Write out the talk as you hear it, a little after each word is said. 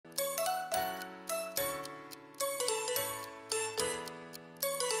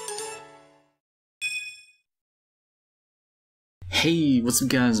Hey, what's up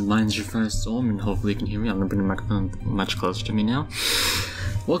guys, my name's Runefire, and hopefully you can hear me. I'm gonna bring the microphone much closer to me now.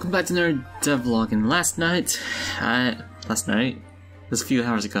 Welcome back to another devlog, and last night, it was a few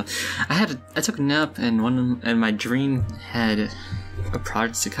hours ago, I took a nap, and my dream had a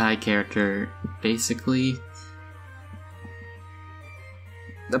Project Sakai character. Basically,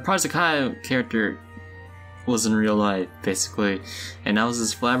 the Project Sakai character was in real life, basically, and I was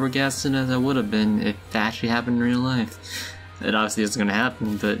as flabbergasted as I would have been if that actually happened in real life. It obviously isn't gonna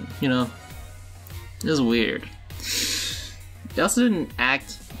happen, but you know, it was weird. They also didn't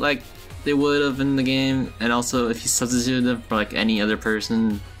act like they would have in the game, and also if you substituted them for like any other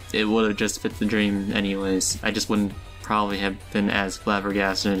person, it would have just fit the dream anyways. I just wouldn't probably have been as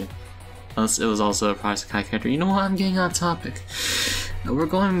flabbergasted unless it was also a Project Sakai character. You know what? I'm getting off topic. We're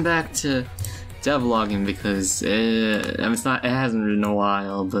going back to devlogging because it hasn't been a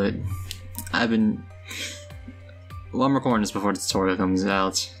while, but I'm recording this before the tutorial comes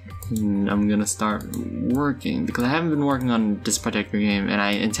out. I'm gonna start working because I haven't been working on this particular game, and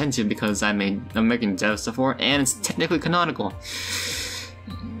I intend to because I'm making dev stuff for it, and it's technically canonical.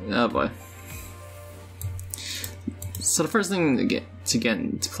 Oh boy. So the first thing to get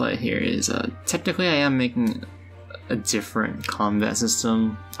into play here is technically I am making a different combat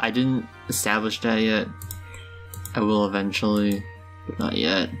system. I didn't establish that yet. I will eventually, but not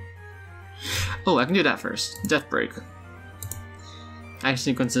yet. Oh, I can do that first. Death Break. Action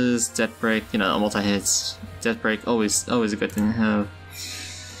sequences, Death Break, you know, multi-hits. Death Break, always a good thing to have.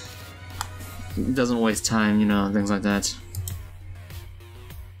 It doesn't waste time, you know, things like that.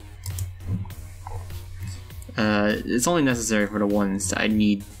 It's only necessary for the ones that I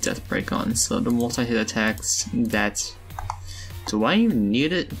need Death Break on. So the multi-hit attacks, do I even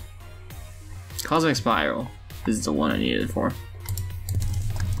need it? Cosmic Spiral is the one I need it for.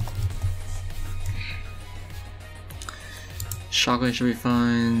 Shockwave should be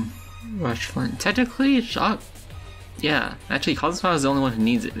fine. Rush fine. Technically, yeah, actually, Cosmic Spiral is the only one who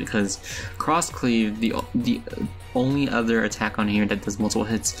needs it because Cross Cleave, the only other attack on here that does multiple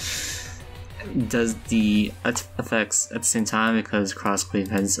hits, does the effects at the same time because Cross Cleave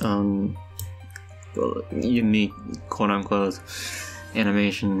has unique quote-unquote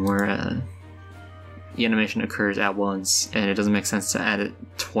animation where the animation occurs at once, and it doesn't make sense to add it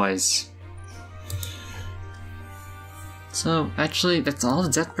twice. So actually, that's all the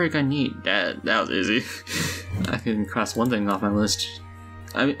Death Break I need. That was easy. I can cross one thing off my list.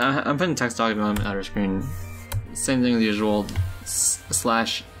 I'm putting text document on the outer screen. Same thing as usual.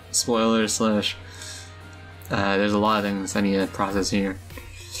 Slash spoiler slash. There's a lot of things I need to process here.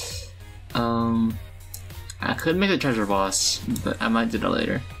 I could make a treasure boss, but I might do that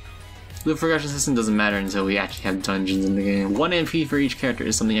later. The progression system doesn't matter until we actually have dungeons in the game. 1 MP for each character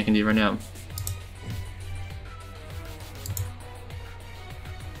is something I can do right now.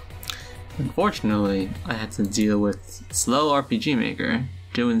 Unfortunately, I had to deal with Slow RPG Maker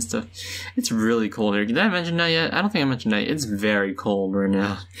doing stuff. It's really cold here. Did I mention that yet? I don't think I mentioned that. It's very cold right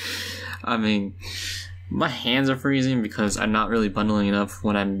now. I mean, my hands are freezing because I'm not really bundling it up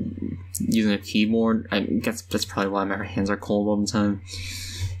when I'm using a keyboard. I guess that's probably why my hands are cold all the time.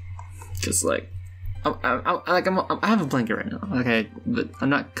 Cause like, I have a blanket right now, okay, but I'm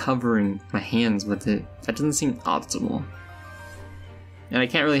not covering my hands with it. That doesn't seem optimal. And I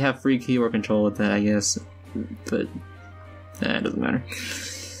can't really have free keyboard control with that, I guess, but it doesn't matter.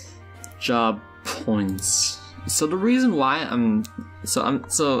 Job points. So the reason why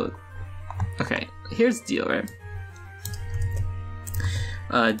okay, here's the deal, right?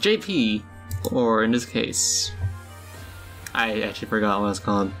 JP, or in this case, I actually forgot what it's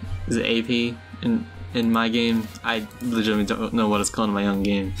called. Is it AP in my game? I legitimately don't know what it's called in my own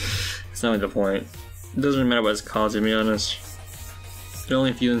game. It's not really the point. It doesn't matter what it's called, to be honest. There are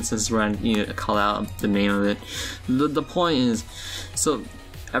only a few instances where I need to call out the name of it. The point is, so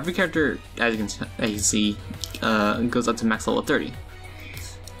every character, as you can see, goes up to max level 30.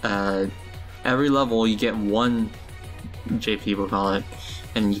 Every level you get 1 JP, we'll call it,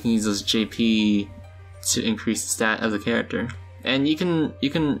 and you can use those JP to increase the stat of the character. And you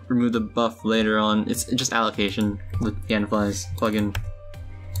can remove the buff later on. It's just allocation with Ganfly's plugin.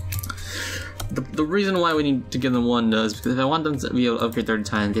 The reason why we need to give them 1 is because if I want them to be able to upgrade 30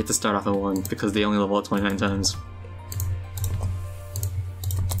 times, they have to start off at 1 because they only level up 29 times.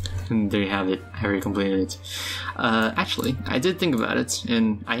 And there you have it. I already completed it. Actually, I did think about it,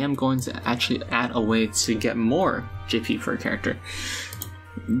 and I am going to actually add a way to get more JP for a character.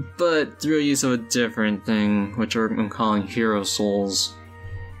 But through use of a different thing, which I'm calling Hero Souls.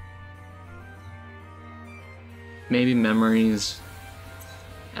 Maybe memories.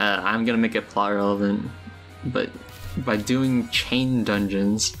 I'm gonna make it plot relevant, but by doing chain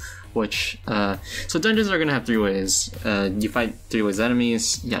dungeons, which so dungeons are gonna have 3 ways. You fight 3 ways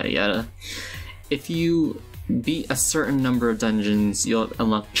enemies, yada yada. If you beat a certain number of dungeons, you'll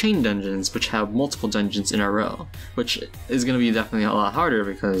unlock chain dungeons, which have multiple dungeons in a row, which is gonna be definitely a lot harder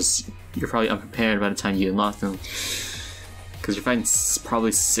because you're probably unprepared by the time you unlock them. Because you're fighting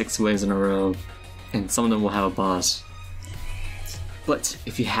probably 6 ways in a row, and some of them will have a boss. But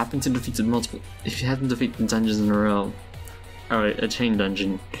if you happen to defeat the dungeons in a row, or a chain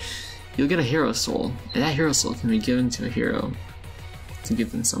dungeon, you'll get a hero soul, and that hero soul can be given to a hero to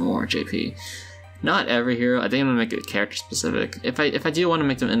give them some more JP. Not every hero. I think I'm gonna make it character specific. If I do want to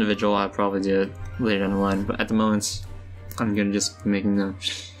make them individual, I'll probably do it later down the line. But at the moment, I'm gonna just be making them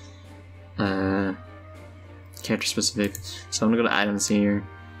character specific. So I'm gonna go to items here.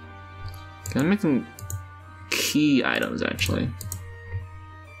 Gonna make them key items actually,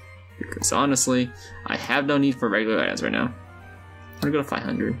 because honestly, I have no need for regular items right now. I'm gonna go to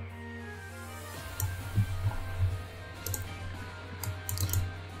 500.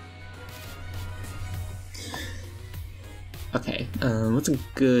 Okay, what's a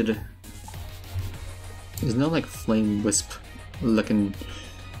good... There's no like flame wisp looking...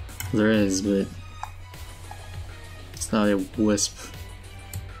 There is, but... It's not a wisp.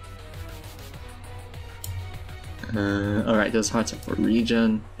 Alright, those hearts are for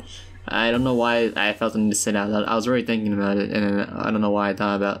regen. I don't know why I felt the need to say that out loud. I was already thinking about it, and I don't know why I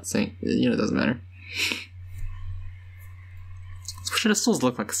thought about saying... You know, it doesn't matter. So what should the souls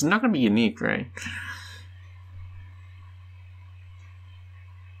look like? Because they're not going to be unique, right?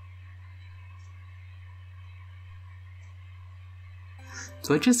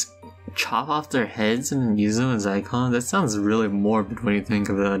 Do I just chop off their heads and use them as icons? That sounds really morbid when you think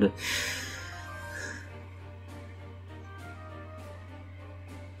about it.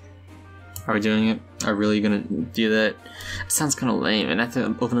 Are we doing it? Are we really gonna do that? It sounds kind of lame, and I have to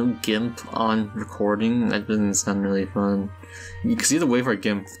open up GIMP on recording. That doesn't sound really fun. Because you have to wait for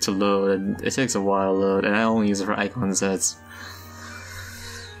GIMP to load, and it takes a while to load, and I only use it for icon sets.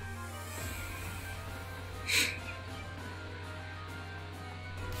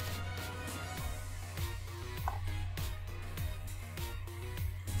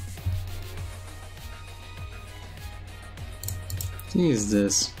 Can use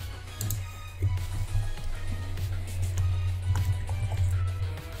this.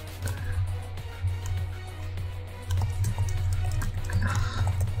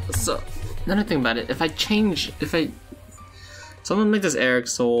 So, another thing about it, so I'm gonna make this Eric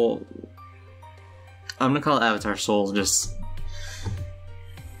Soul, I'm gonna call it Avatar Soul, just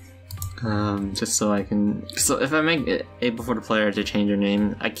so I can, so if I make it able for the player to change their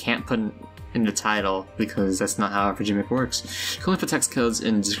name, I can't put in the title, because that's not how HOYO-MiX works. You can only put text codes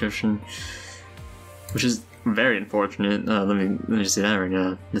in the description, which is very unfortunate. Let me just say that right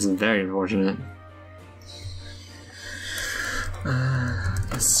now. This is very unfortunate.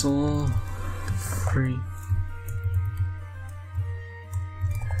 A soul free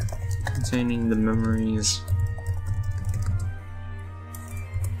containing the memories.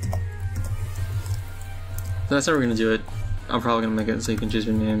 So that's how we're gonna do it. I'm probably gonna make it so you can choose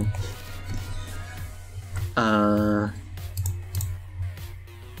your name.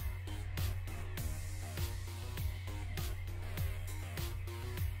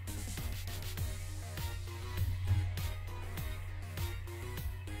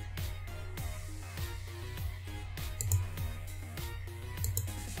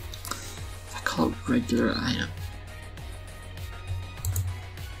 If I call it regular item.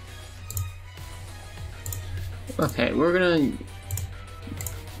 Okay, we're gonna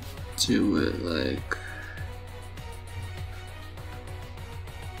do it like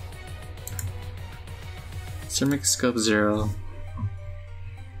HOYO-MiX scope 0.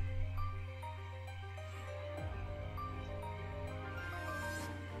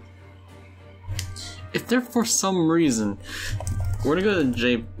 If there for some reason, we're gonna go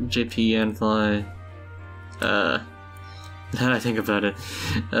to JP and fly. Now that I think about it,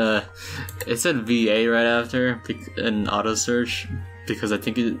 it said VA right after an auto search because I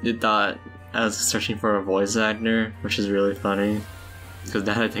think it thought I was searching for a voice actor, which is really funny. Because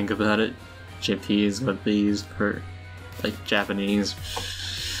now that I think about it, JP is what they use for like Japanese,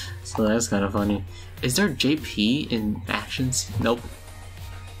 so that's kind of funny. Is there JP in actions? Nope.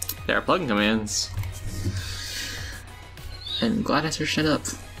 There are plugin commands. And glad I searched it up.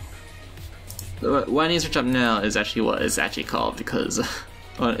 What I need to search up now is actually what it's actually called, because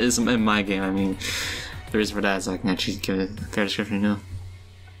well, it is in my game. I mean, the reason for that is I can actually give it a fair description now.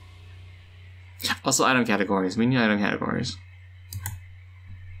 Also, item categories. We need item categories.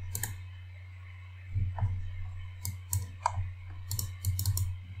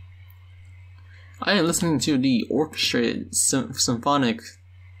 I am listening to the orchestrated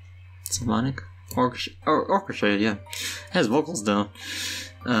orchestrated, yeah. It has vocals though.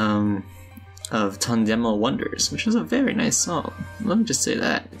 Of Tandemo Wonders, which is a very nice song. Let me just say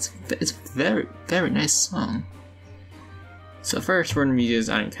that. It's a very, very nice song. So first we're going to be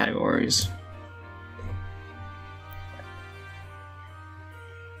designing categories.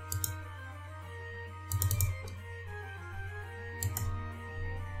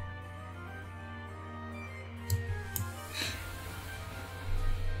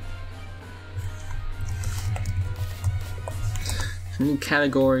 New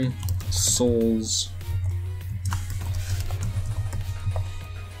category, souls.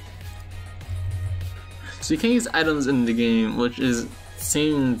 So you can't use items in the game, which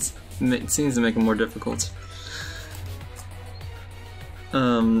seems to make it more difficult.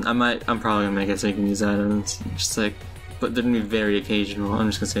 I'm probably gonna make it so you can use items, just like, but they're gonna be very occasional. I'm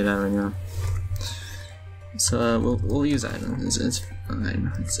just gonna say that right now. So we'll use items. It's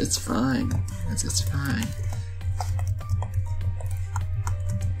fine. It's fine. It's fine.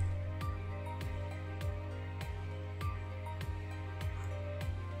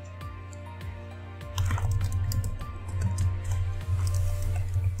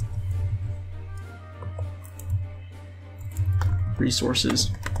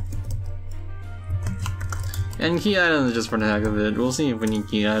 Resources. And key items just for the heck of it. We'll see if we need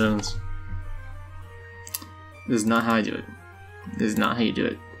key items. This is not how I do it. This is not how you do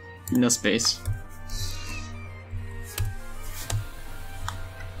it. No space.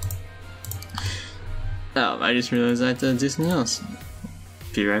 Oh, I just realized I have to do something else.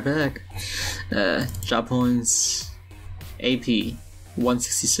 Be right back. Job points. AP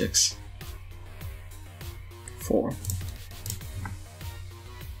 166. 4.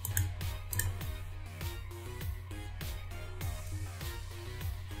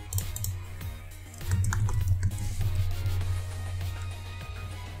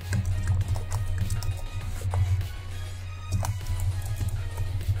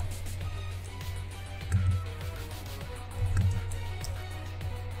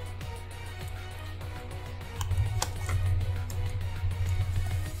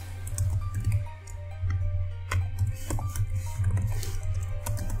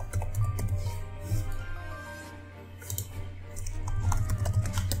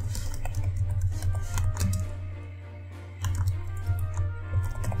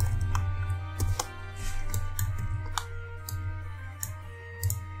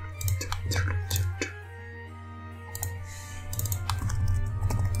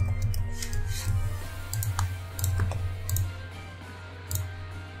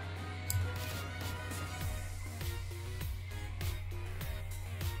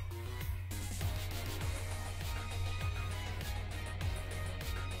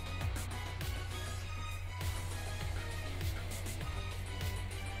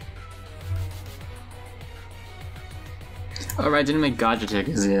 Alright, didn't make gacha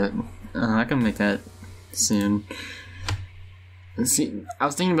tickets yet. I can make that soon. See, I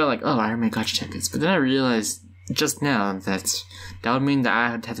was thinking about like, oh, I already made gacha tickets, but then I realized just now that would mean that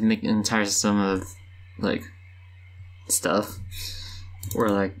I would have to make an entire system of like stuff, or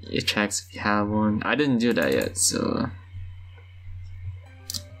like it checks if you have one. I didn't do that yet, so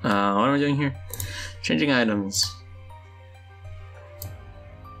what am I doing here? Changing items.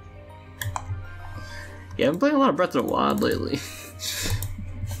 Yeah, I've been playing a lot of Breath of the Wild lately.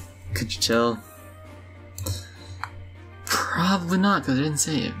 Could you tell? Probably not, because I didn't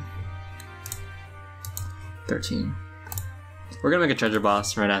say it. 13. We're gonna make a treasure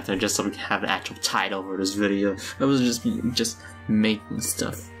boss right after, just so we can have an actual title for this video. It was just making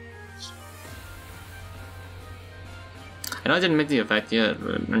stuff. I know I didn't make the effect yet,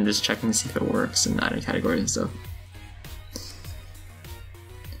 but I'm just checking to see if it works in item categories and stuff.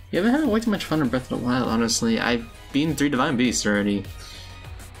 Yeah, I've been having way too much fun in Breath of the Wild, honestly. I've beaten 3 Divine Beasts already.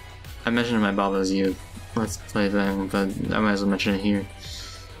 I mentioned in my Baba's You Let's Play thing, but I might as well mention it here.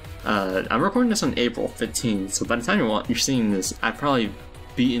 I'm recording this on April 15th, so by the time you're seeing this, I've probably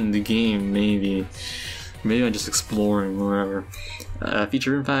beaten the game, maybe. Maybe I'm just exploring or whatever.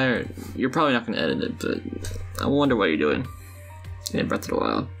 Feature Runefire, you're probably not going to edit it, but I wonder what you're doing in Breath of the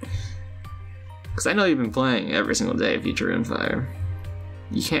Wild. Because I know you've been playing every single day Feature Runefire.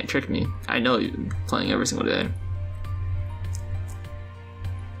 You can't trick me. I know you've been playing every single day.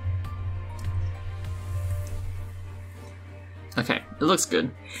 Okay, it looks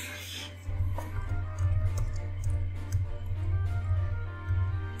good.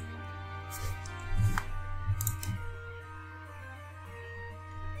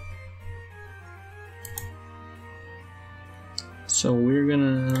 So we're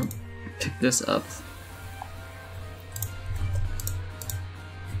gonna pick this up.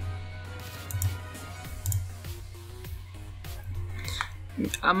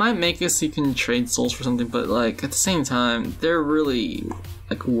 I might make it so you can trade souls for something, but like at the same time, they're really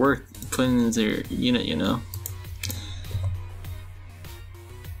like worth putting into your unit, you know?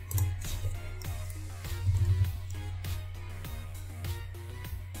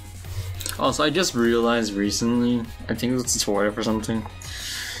 Also, I just realized recently, I think it was a tutorial for something.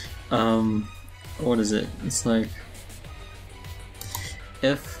 What is it? It's like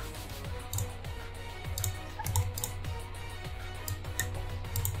if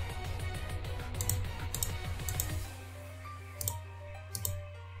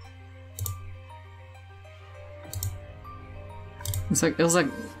it was like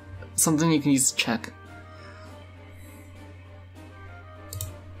something you can use to check.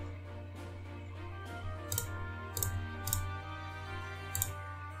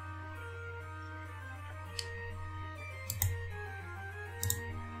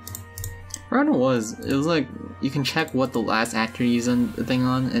 I don't know what it was like you can check what the last actor used the thing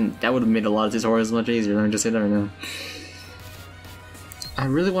on, and that would have made a lot of tutorials much easier. Let me just say that right now. I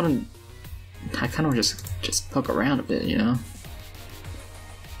really want to. I kind of just poke around a bit, you know.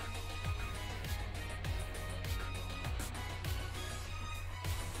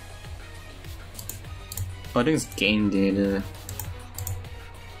 Oh, I think it's game data.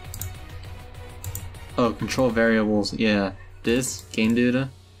 Oh, control variables. Yeah, this game data.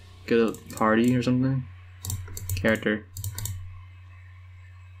 Go to party or something. Character.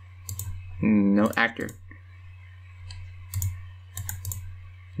 No actor.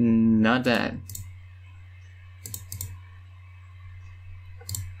 Not that.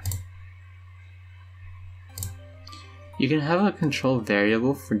 You can have a control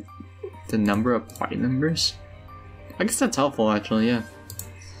variable for the number of party members. I guess that's helpful actually, yeah.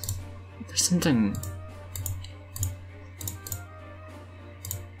 There's something.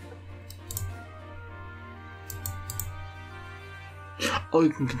 Oh, you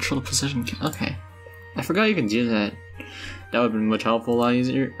can control the position. Okay. I forgot you can do that. That would have been much helpful a lot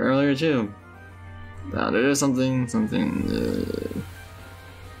easier earlier too. Now there is something.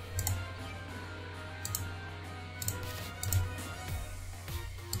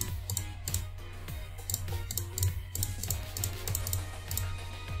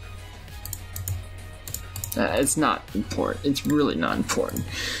 It's not important. It's really not important.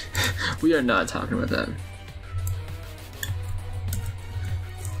 We are not talking about that.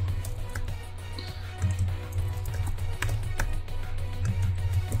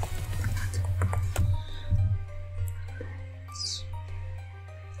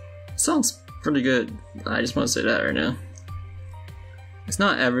 Sounds pretty good. I just want to say that right now. It's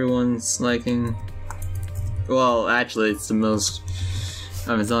not everyone's liking. Well, actually, it's the most.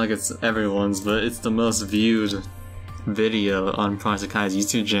 I mean, it's not like it's everyone's, but it's the most viewed video on Project Kai's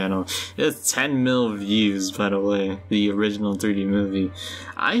YouTube channel. It's 10 mil views, by the way. The original 3D movie.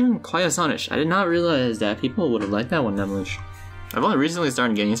 I'm quite astonished. I did not realize that people would have liked that one that much. I've only recently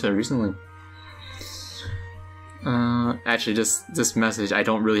started getting into it recently. Actually, just this message, I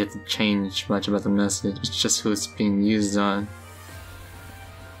don't really have to change much about the message. It's just who it's being used on.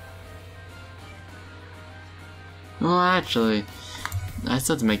 Well, actually, I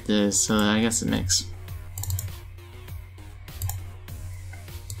still have to make this, so I guess it makes.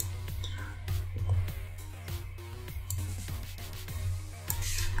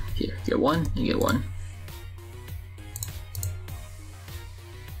 Here, get one, and get one.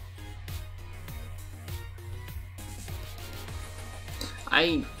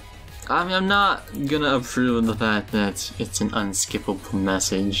 I mean, I'm not gonna approve of the fact that it's an unskippable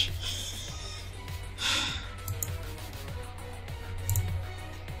message.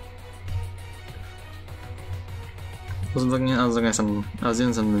 I was looking at something. I was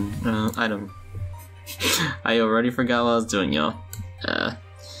doing something. Item. I already forgot what I was doing, y'all.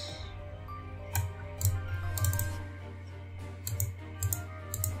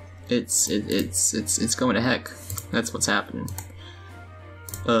 It's going to heck. That's what's happening.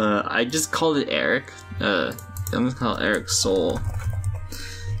 I just called it Eric. I'm gonna call it Eric Soul.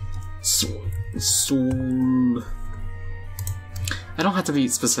 Soul. I don't have to be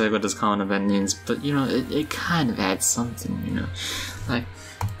specific what this common event means, but you know, it kind of adds something, you know, like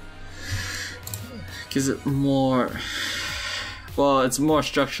gives it more. Well, it's more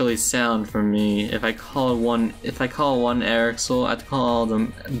structurally sound for me. If I call one Eric Soul, I have to call all of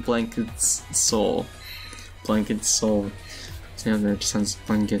them Blanket's Soul. Blanket's Soul. You know, they're just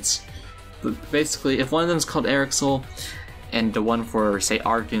blankets. But basically, if one of them is called Eric Soul, and the one for, say,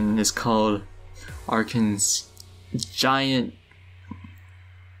 Arkin is called Arkin's Giant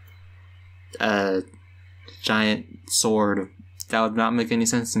a giant sword. That would not make any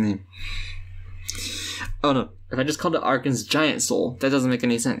sense to me. Oh no, if I just called it Arkan's giant soul, that doesn't make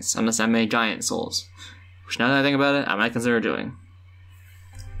any sense unless I made giant souls. Which now that I think about it, I might consider doing.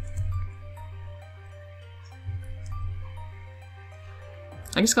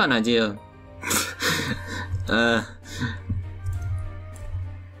 I just got an idea.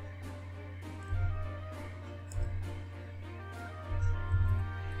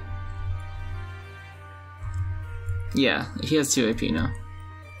 Yeah, he has 2 AP now.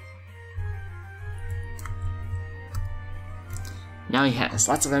 Now he has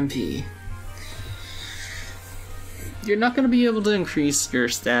lots of MP. You're not going to be able to increase your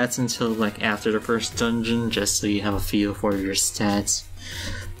stats until like after the first dungeon, just so you have a feel for your stats.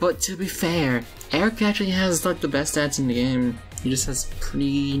 But to be fair, Eric actually has like the best stats in the game. He just has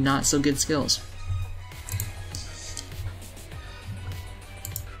pretty not so good skills.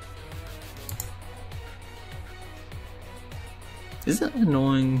 Is that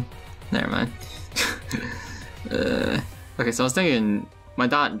annoying? Never mind. Okay, so I was thinking, my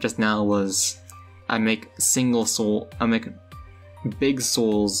thought just now was I make big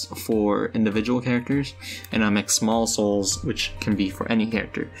souls for individual characters, and I make small souls which can be for any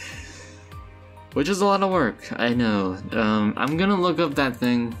character. Which is a lot of work, I know. I'm gonna look up that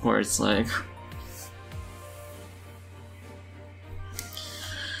thing where it's like...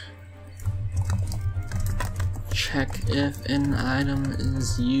 check if an item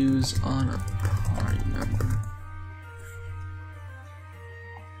is used on a party member.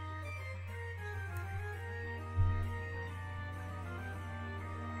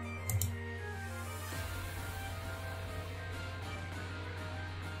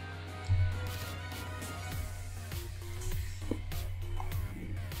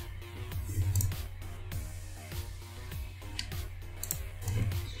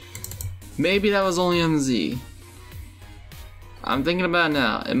 Maybe that was only MZ. I'm thinking about it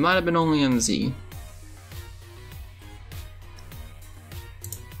now. It might have been only MZ.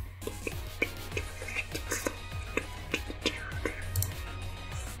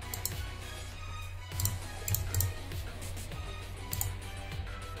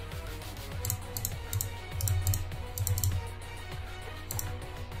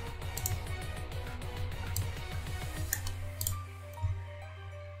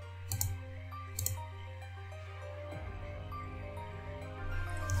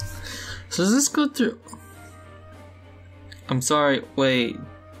 So does this go through? I'm sorry, wait.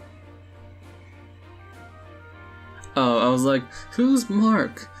 Oh, I was like, who's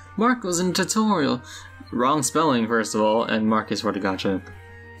Mark? Mark was in tutorial. Wrong spelling, first of all, and Mark is for the gotcha.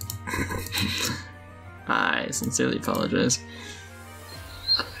 I sincerely apologize.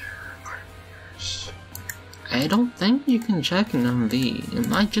 I don't think you can check an MV. It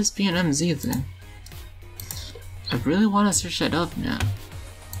might just be an MZ thing. I really want to search that up now.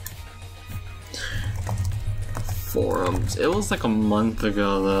 Forums. It was like a month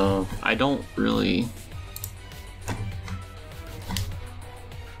ago though. I don't really...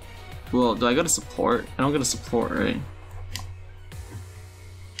 Well, do I go to support? I don't go to support, right?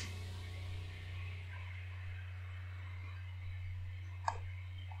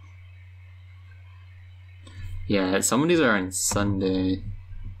 Yeah, some of these are on Sunday.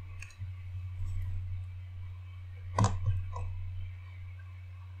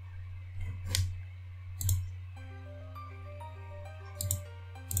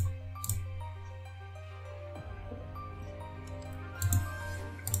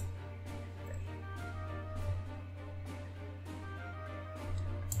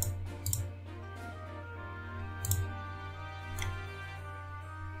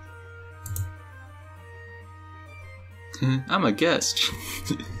 I'm a guest.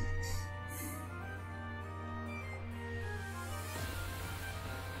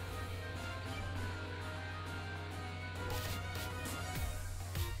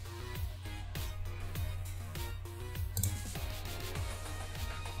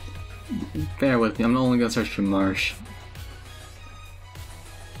 Bear with me, I'm only gonna search for Marsh.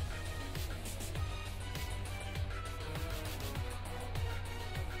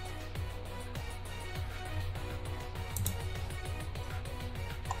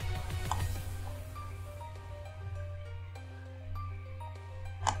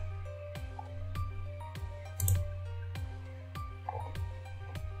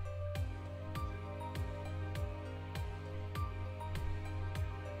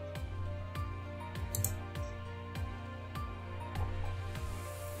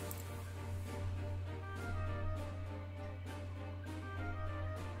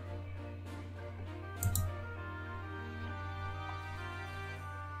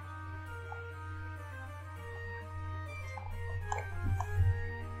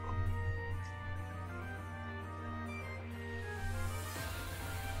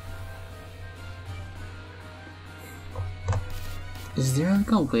 Is there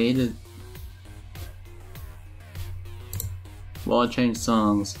like a way to... Well, I changed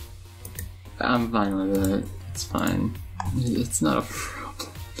songs. I'm fine with it. It's fine. It's not a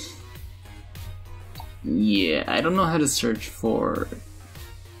problem. Yeah, I don't know how to search for...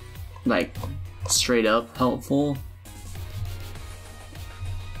 like, straight up helpful.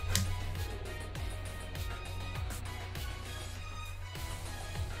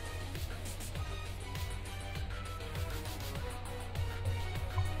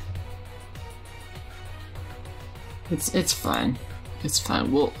 It's fine. It's fine.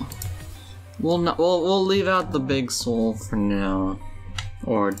 We'll leave out the big soul for now,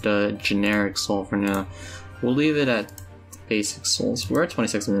 or the generic soul for now. We'll leave it at basic souls. We're at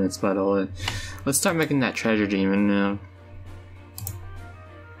 26 minutes, by the way. Let's start making that treasure demon now.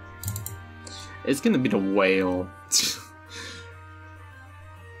 It's gonna be the whale.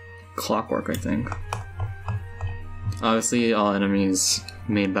 Clockwork, I think. Obviously, all enemies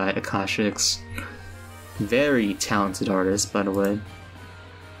made by Akashics. Very talented artist, by the way.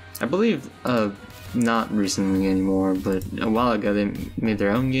 I believe, not recently anymore, but a while ago they made their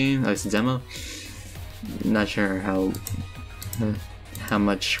own game, at least a demo. Not sure how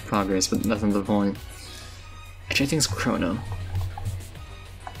much progress, but that's not the point. Actually, I think it's Chrono.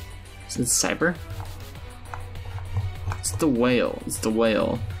 Is it Cyber? It's the whale. It's the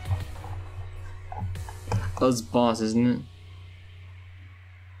whale. Oh, it's boss, isn't it?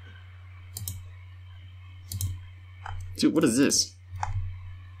 Dude, what is this?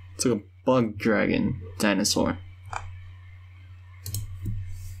 It's like a bug dragon dinosaur.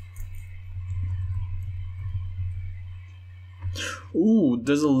 Ooh,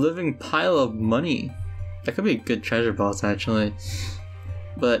 there's a living pile of money. That could be a good treasure boss, actually.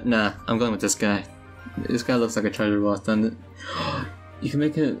 But nah, I'm going with this guy. This guy looks like a treasure boss, doesn't it? You can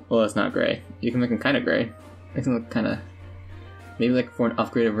make it... well, it's not gray. You can make him kind of gray. Make him look kind of... maybe like for an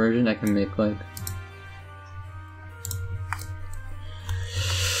upgraded version, I can make like...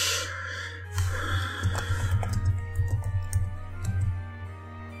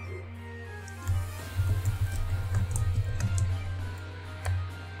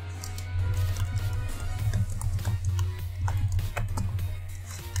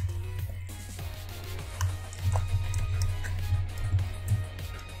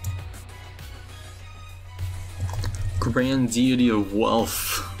 Grand Deity of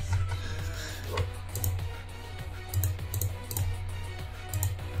Wealth.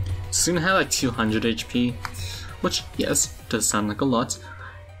 It's gonna have like 200 HP, which, yes, does sound like a lot.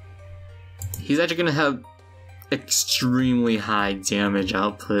 He's actually gonna have extremely high damage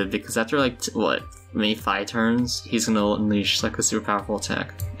output because after like, what, maybe 5 turns, he's gonna unleash like a super powerful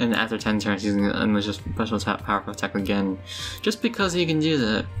attack. And after 10 turns, he's gonna unleash a special powerful attack again. Just because he can do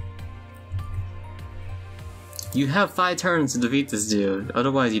that. You have 5 turns to defeat this dude,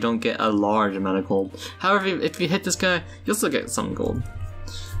 otherwise you don't get a large amount of gold. However, if you hit this guy, you'll still get some gold.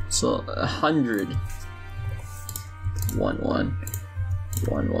 So, 100. 1, 1.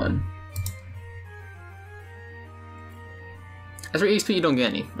 1, 1. As for EXP, you don't get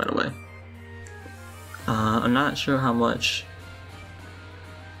any, by the way. I'm not sure how much.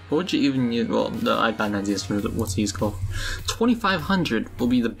 What would you even use? Well, no, I got ideas for what to use gold. 2,500 will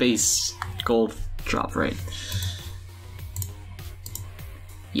be the base gold drop rate.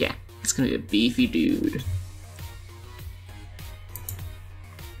 Yeah, it's gonna be a beefy dude.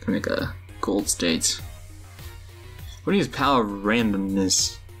 Gonna make a gold state. What do you use power of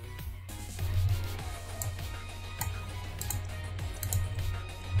randomness?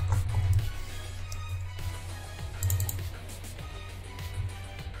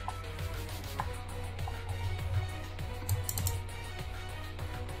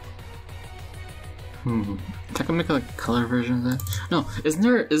 I can make a like, color version of that. No,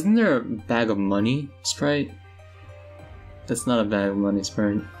 isn't there a bag of money sprite? That's not a bag of money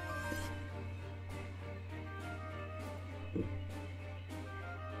sprite.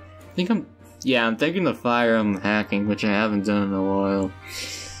 I think I'm thinking the fire I'm hacking, which I haven't done in a while.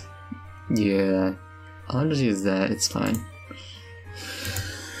 Yeah, I'll just use that, it's fine.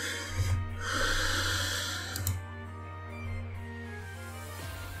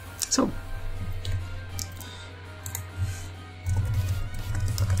 So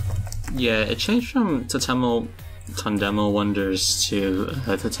yeah, it changed from Totemo Tondemo Wonders to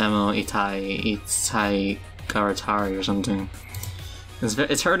Totemo Itai Garatari or something.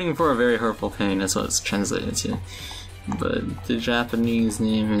 It's hurting for a very hurtful pain, that's what it's translated to. But the Japanese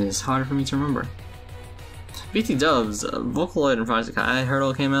name is harder for me to remember. BT Dubs, Vocaloid and Project Kai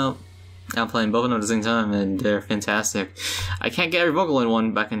Hurdle came out. I'm playing both of them at the same time, and they're fantastic. I can't get every vocal in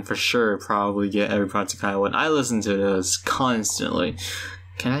one, but I can for sure probably get every Pratsukaya one. I listen to those constantly.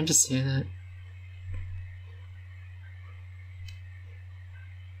 Can I just say that?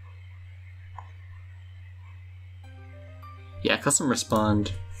 Yeah, custom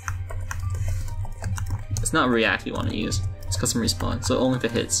respond. It's not react you want to use. It's custom respawn, so only if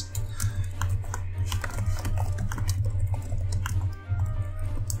it hits.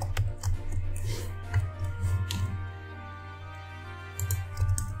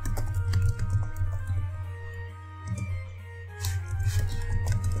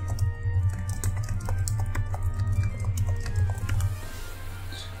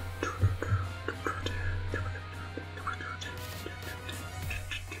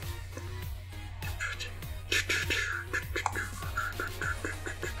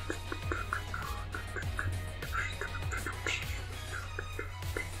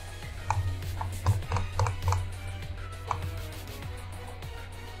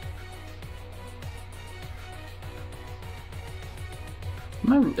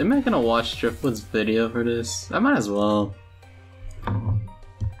 Am I gonna watch Driftwood's video for this? I might as well.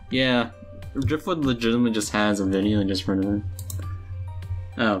 Yeah, Driftwood legitimately just has a video just for it.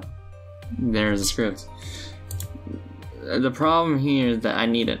 Oh, there's a script. The problem here is that I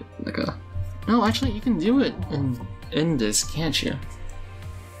need it like a. No, actually, you can do it in this, can't you?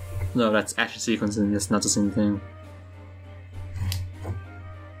 No, that's action sequencing. It's not the same thing.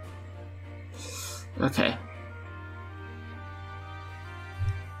 Okay.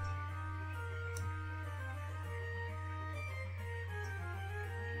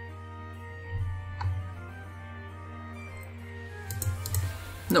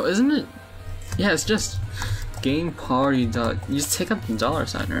 No, isn't it? Yeah, it's just game party dot. You just take up the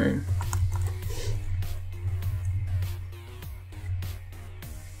 $sign, right?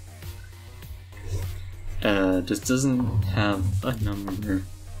 This doesn't have a number.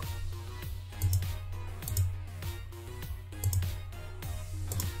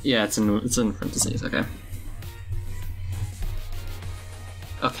 Yeah, it's in parentheses. Okay.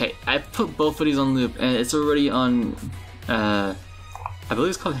 Okay, I put both of these on loop, and it's already on. I believe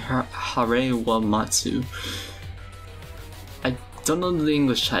it's called Hare-wa-Matsu. I don't know the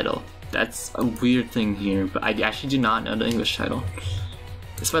English title. That's a weird thing here, but I actually do not know the English title.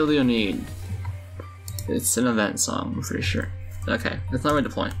 It's by Leonid. It's an event song, I'm pretty sure. Okay, that's not really the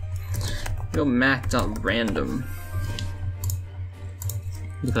point. Go math.random.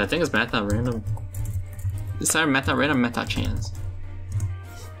 Because I think it's math.random. It's either math.random or math.chance.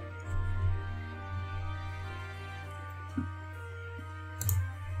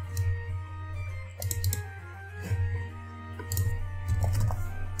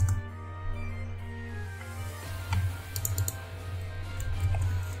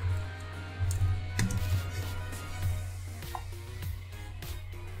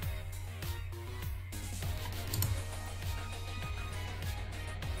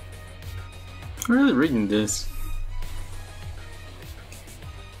 I'm really reading this.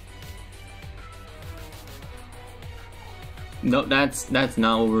 No, that's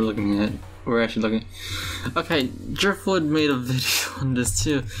not what we're looking at. We're actually looking. Okay, Driftwood made a video on this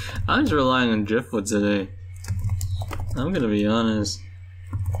too. I'm just relying on Driftwood today. I'm gonna be honest.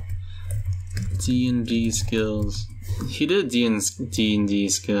 D&D skills. He did D&D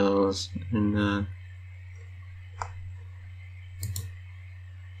skills, and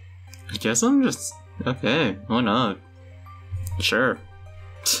I guess I'm just okay. Why not? Sure.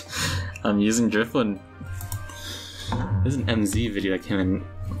 I'm using Driftwood. This is an MZ video that came in.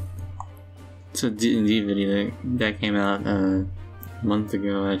 It's a D&D video that came out a month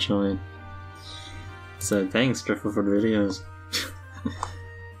ago, actually. So thanks, Driftwood, for the videos.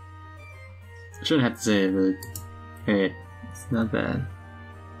 I shouldn't have to say it, but hey, it's not bad.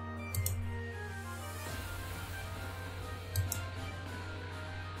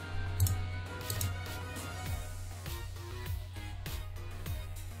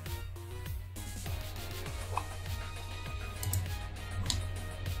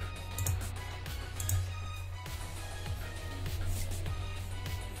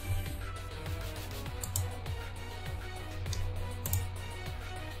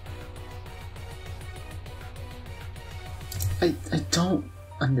 I don't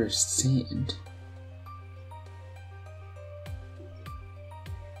understand.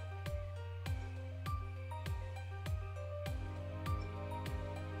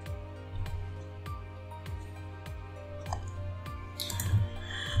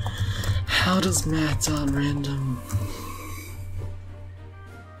 How does math.random?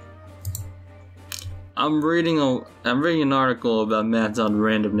 I'm reading an article about Matt's on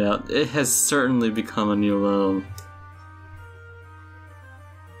Random now. It has certainly become a new low.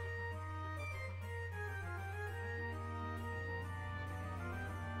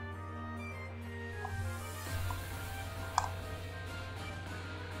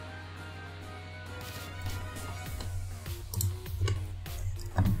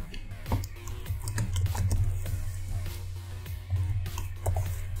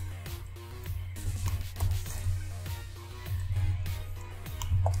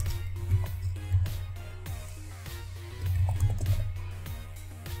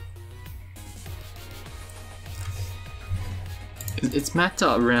 It's mapped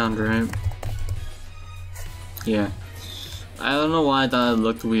out around, right? Yeah. I don't know why I thought it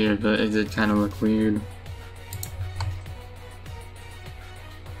looked weird, but it did kind of look weird.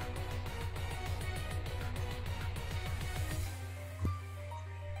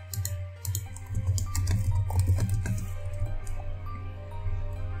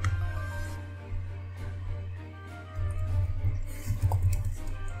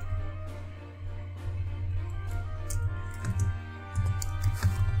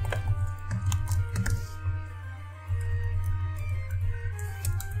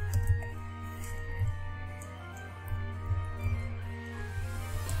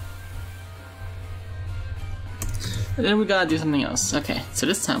 And then we gotta do something else. Okay, so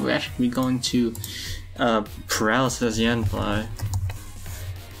this time we're actually going to paralysis Yanfly.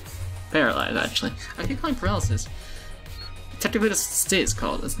 Paralyze, actually. I keep calling paralysis. Technically, that's what the state is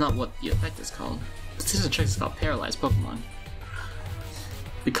called. That's not what the effect is called. This trick is called Paralyze Pokemon.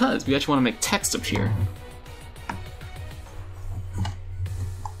 Because we actually want to make text appear.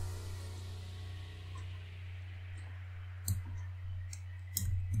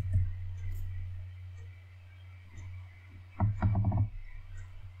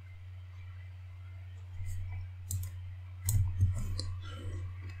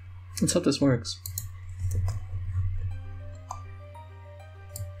 Let's hope this works.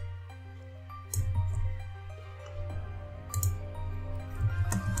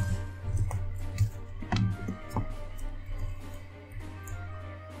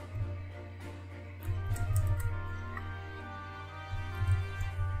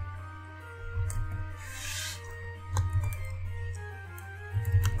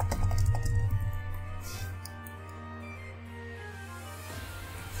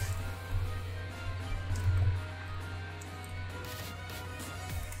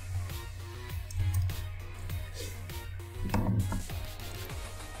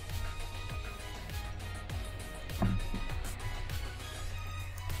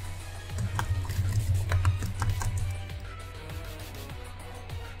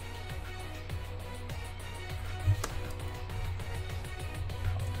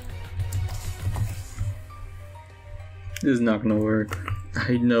 This is not gonna work.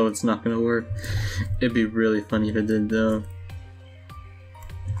 I know it's not gonna work. It'd be really funny if it did though.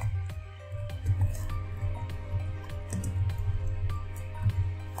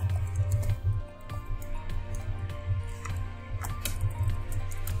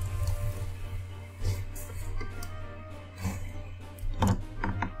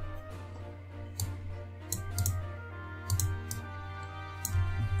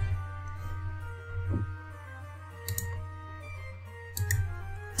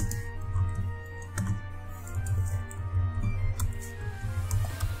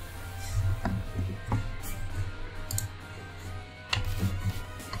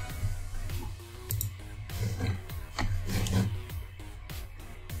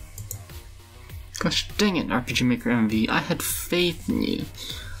 Gosh dang it, RPG Maker MV, I had faith in you.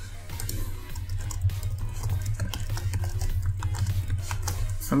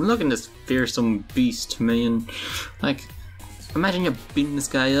 I'm looking at this fearsome beast, man. Like, imagine you're beating this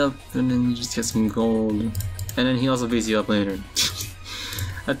guy up and then you just get some gold. And then he also beats you up later.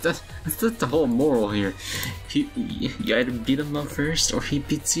 That's the whole moral here. You either beat him up first or he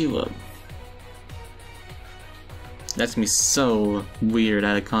beats you up. That's gonna be so weird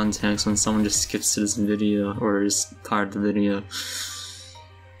out of context when someone just skips to this video or is part of the video.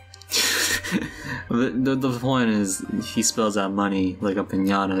 the point is, he spells out money like a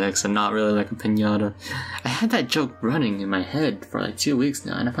pinata, except not really like a pinata. I had that joke running in my head for like 2 weeks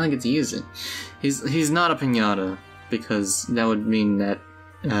now, and I finally get to use it. He's not a pinata, because that would mean that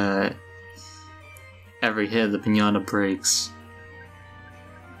every hit the pinata breaks.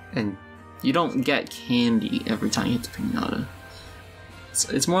 And you don't get candy every time you hit the pinata.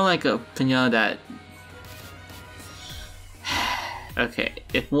 It's more like a pinata that... Okay,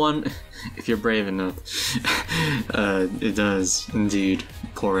 if you're brave enough, it does indeed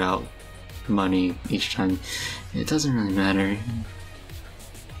pour out money each time. It doesn't really matter.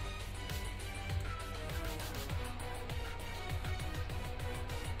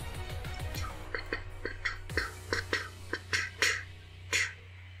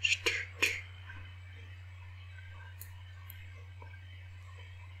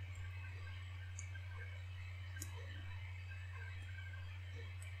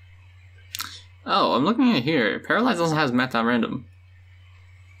 Oh, I'm looking at here. Paralyze also has math at random.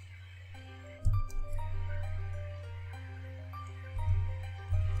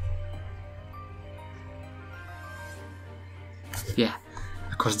 Yeah,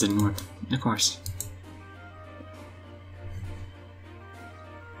 of course it didn't work. Of course.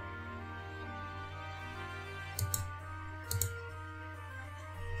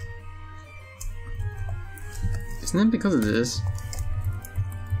 Isn't it because of this?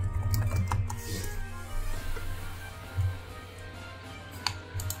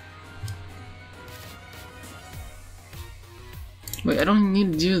 Wait, I don't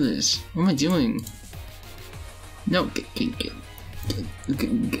need to do this. What am I doing? No, get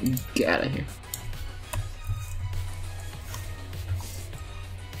out of here.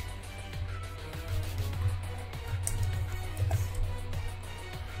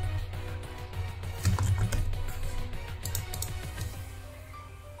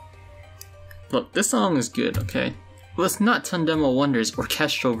 Look, this song is good, okay? Well, it's not Tundemo Wonder's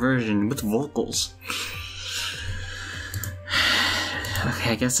orchestral version with vocals.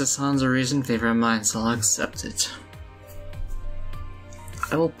 Okay, I guess this song's a recent favorite of mine, so I'll accept it.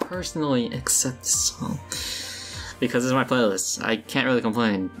 I will personally accept this song. Because it's my playlist. I can't really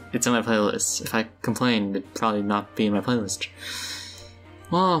complain. It's in my playlist. If I complained, it'd probably not be in my playlist.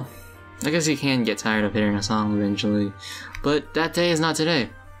 Well, I guess you can get tired of hearing a song eventually. But that day is not today.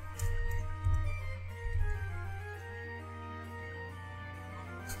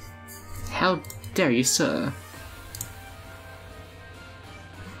 How dare you, sir?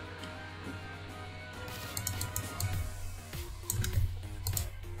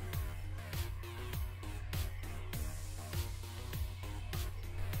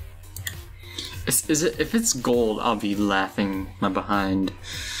 If it's gold, I'll be laughing my behind.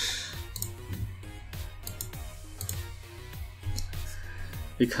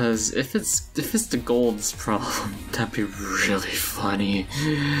 Because if it's the gold's problem, that'd be really funny.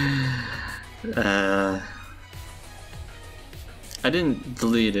 I didn't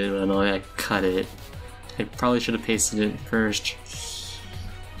delete it, but I cut it. I probably should have pasted it first.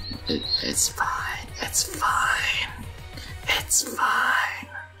 It's fine. It's fine. It's fine.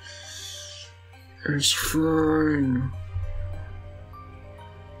 It's fine.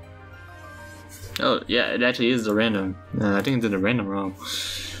 Oh, yeah, it actually is a random. I think I did a random wrong.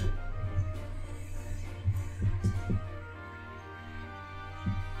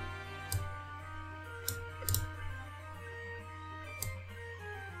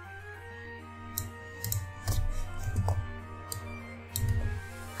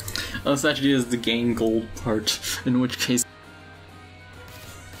 Oh, this actually is the gain gold part, in which case.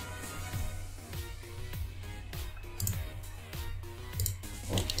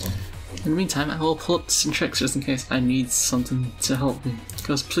 In the meantime, I will pull up some tricks just in case I need something to help me.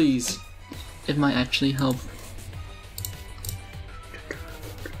 Because please, it might actually help.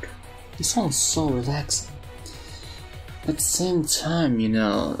 This song's so relaxing. At the same time, you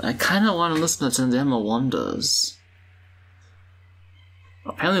know, I kinda wanna listen to Tundemo Wonders.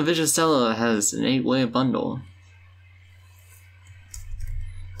 Apparently Vicious Stella has an 8-way bundle.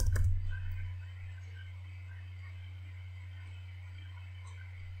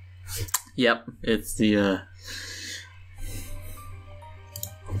 Yep, it's the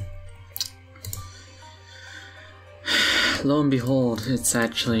lo and behold, it's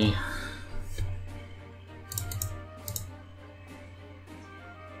actually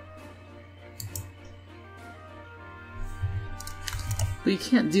but you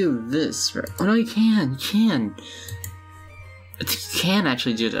can't do this, right? Oh no, you can, I think you can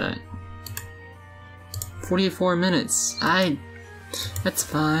actually do that. 44 minutes, that's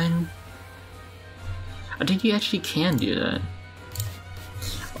fine. I think you actually can do that.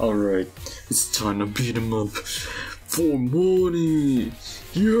 Alright, it's time to beat him up for money!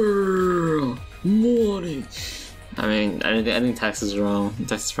 Yeah! Money! I mean, I think Tex is wrong.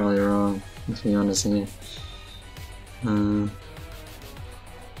 Tex is probably wrong, to be honest here.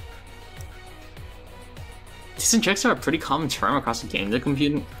 Decent tricks are a pretty common term across the game they're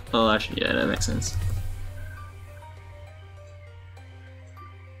computing. Oh, actually, yeah, that makes sense.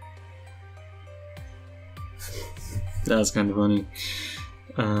 That was kind of funny.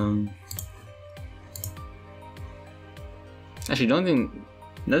 Actually, don't think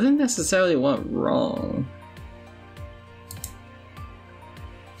Nothing necessarily went wrong.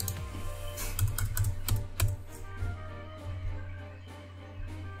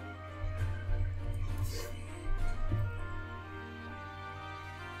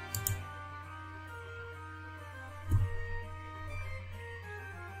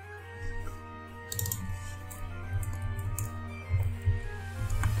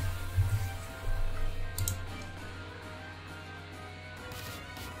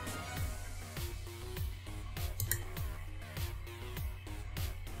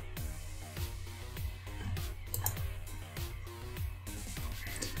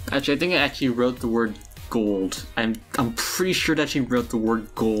 Actually, I think I actually wrote the word gold. I'm pretty sure that she wrote the word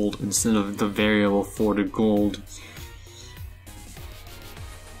gold instead of the variable for the gold.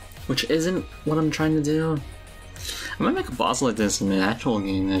 Which isn't what I'm trying to do. I might make a boss like this in an actual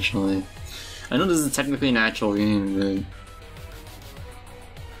game, actually. I know this is technically an actual game,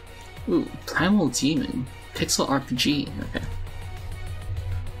 but... Ooh, Primal Demon. Pixel RPG. Okay.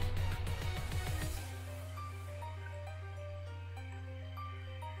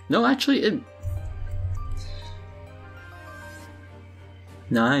 No, actually, it...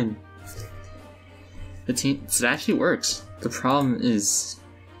 9. 15. So it actually works. The problem is...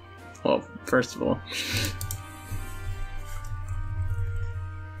 Well, first of all...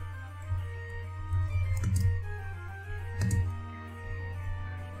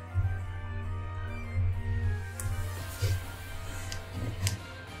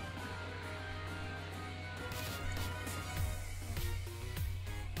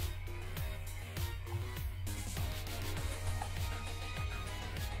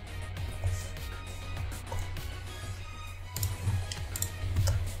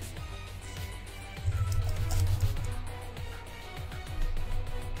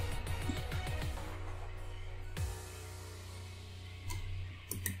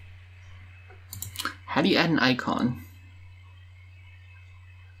 How do you add an icon?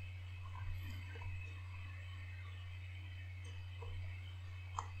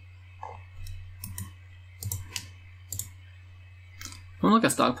 Don't look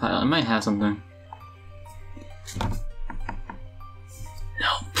at stockpile, I might have something.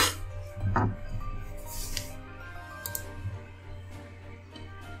 Nope.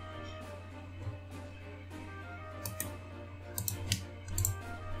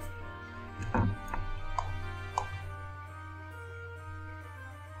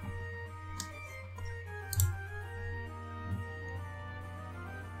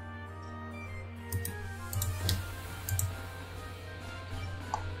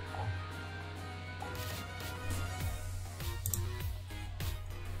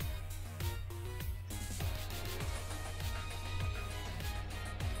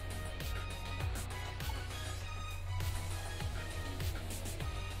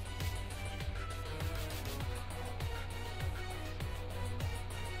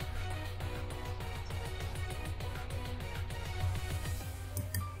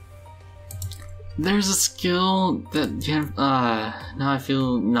 There's a skill that you have, now I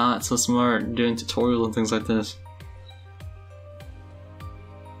feel not so smart doing tutorials and things like this.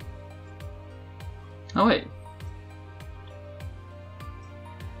 Oh wait.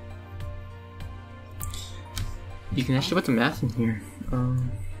 You can actually put the math in here.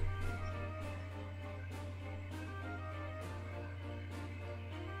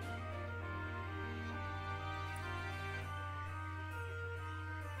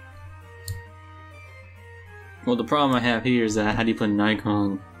 Well, the problem I have here is that how do you put an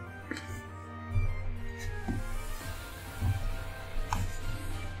icon?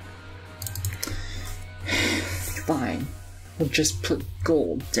 Fine. We'll just put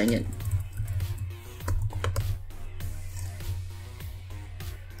gold, dang it.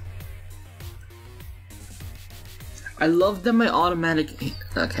 I love that my automatic...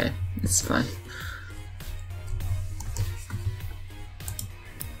 Okay, it's fine.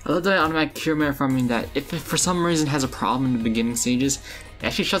 I love that automatic cure merit farming that if it for some reason has a problem in the beginning stages, it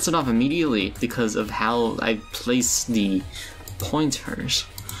actually shuts it off immediately because of how I place the pointers.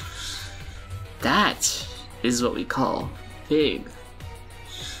 That is what we call big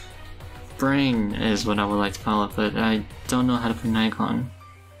brain is what I would like to call it, but I don't know how to put an icon.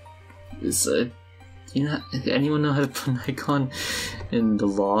 Anyone know how to put an icon in the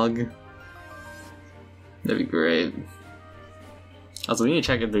log? That'd be great. Also, we need to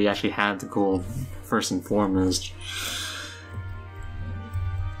check if they actually have the gold first and foremost.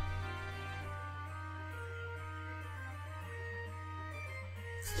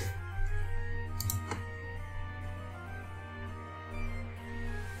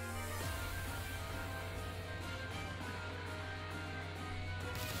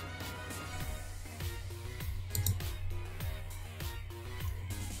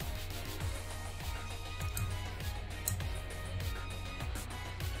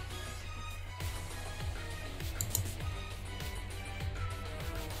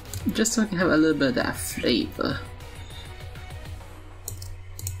 just so I can have a little bit of that flavor.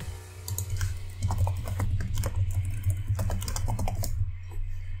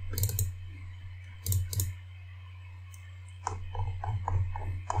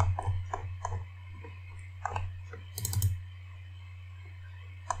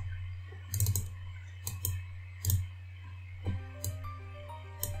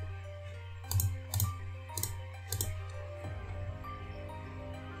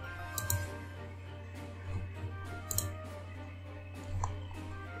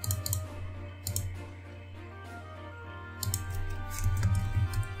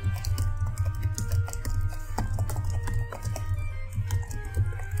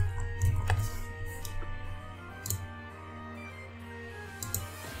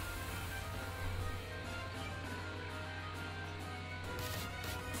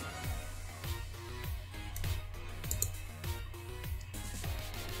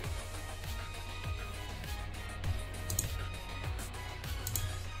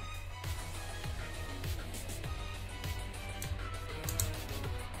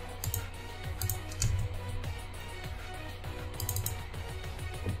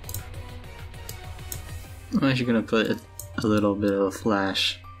 I'm actually gonna put a little bit of a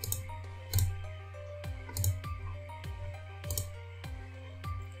flash.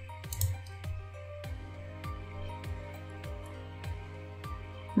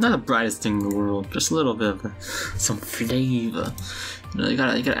 Not the brightest thing in the world, just a little bit of some flavor. You know, you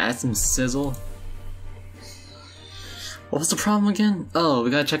gotta add some sizzle. What was the problem again? Oh, we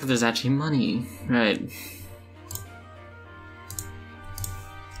gotta check if there's actually money. Right.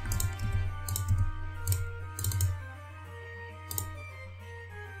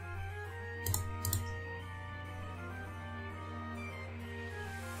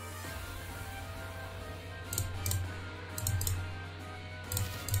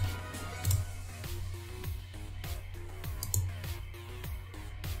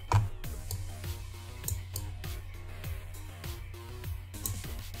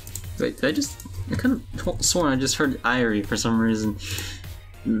 Wait, I kind of sworn I just heard Irie for some reason.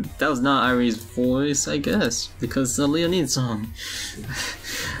 That was not Irie's voice, I guess, because it's a Leonid song.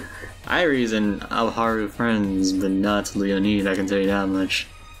 Irie's and Alharu friends, but not Leonid, I can tell you that much.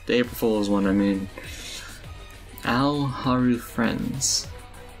 The April Fool's one, I mean. Alharu friends.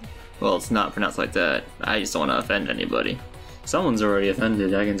 Well, it's not pronounced like that. I just don't want to offend anybody. Someone's already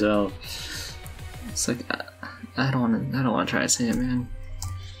offended, I can tell. It's like, I don't want to try to say it, man.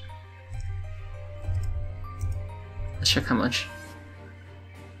 Let's check how much.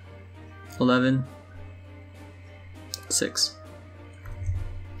 11. 6.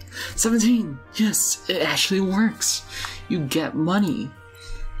 17! Yes, it actually works! You get money!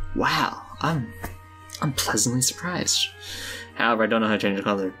 Wow, I'm pleasantly surprised. However, I don't know how to change the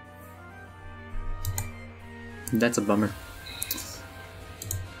color. That's a bummer.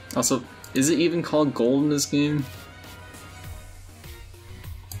 Also, is it even called gold in this game?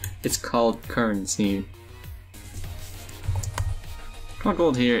 It's called currency. Called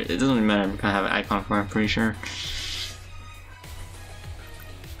gold here, it doesn't really matter, I'm gonna have an icon for it, I'm pretty sure.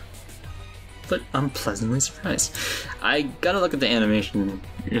 But I'm pleasantly surprised. I gotta look at the animation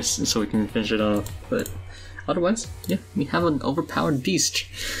just so we can finish it off, but otherwise, yeah, we have an overpowered beast.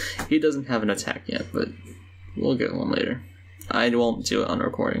 He doesn't have an attack yet, but we'll get one later. I won't do it on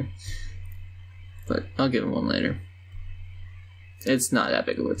recording, but I'll get one later. It's not that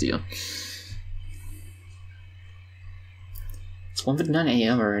big of a deal. It's 1:59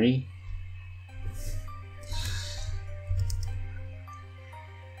 AM already.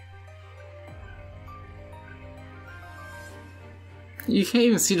 You can't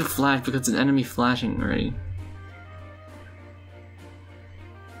even see the flash because it's an enemy flashing already.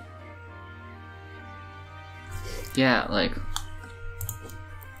 Yeah, like,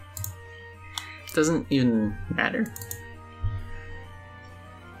 doesn't even matter.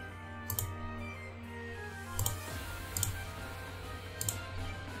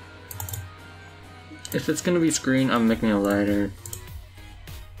 If it's gonna be screen, I'm making it lighter.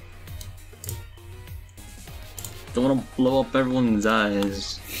 Don't wanna blow up everyone's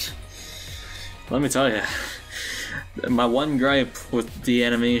eyes. Let me tell you, my one gripe with the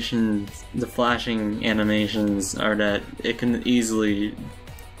animations, the flashing animations, are that it can easily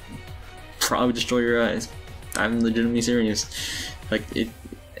probably destroy your eyes. I'm legitimately serious. Like, the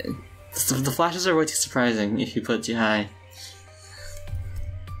flashes are way too surprising if you put it too high.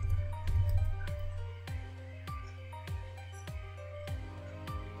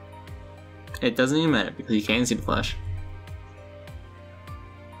 It doesn't even matter because you can't see the flash.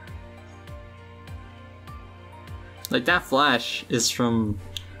 Like, that flash is from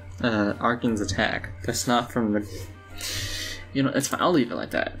Arkin's attack. That's not from the... You know, it's fine. I'll leave it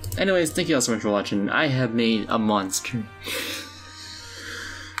like that. Anyways, thank you all so much for watching. I have made a monster.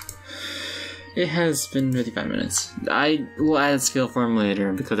 It has been 55 minutes. I will add a skill for him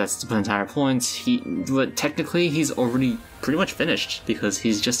later because that's the entire point. But technically, he's already pretty much finished because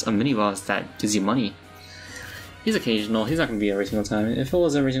he's just a mini boss that gives you money. He's occasional. He's not going to be every single time. If it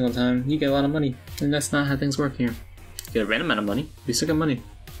was every single time, you get a lot of money. And that's not how things work here. You get a random amount of money, you still get money.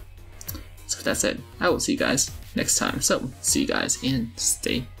 So with that said, I will see you guys next time. So, see you guys and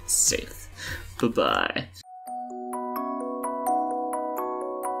stay safe. Bye-bye.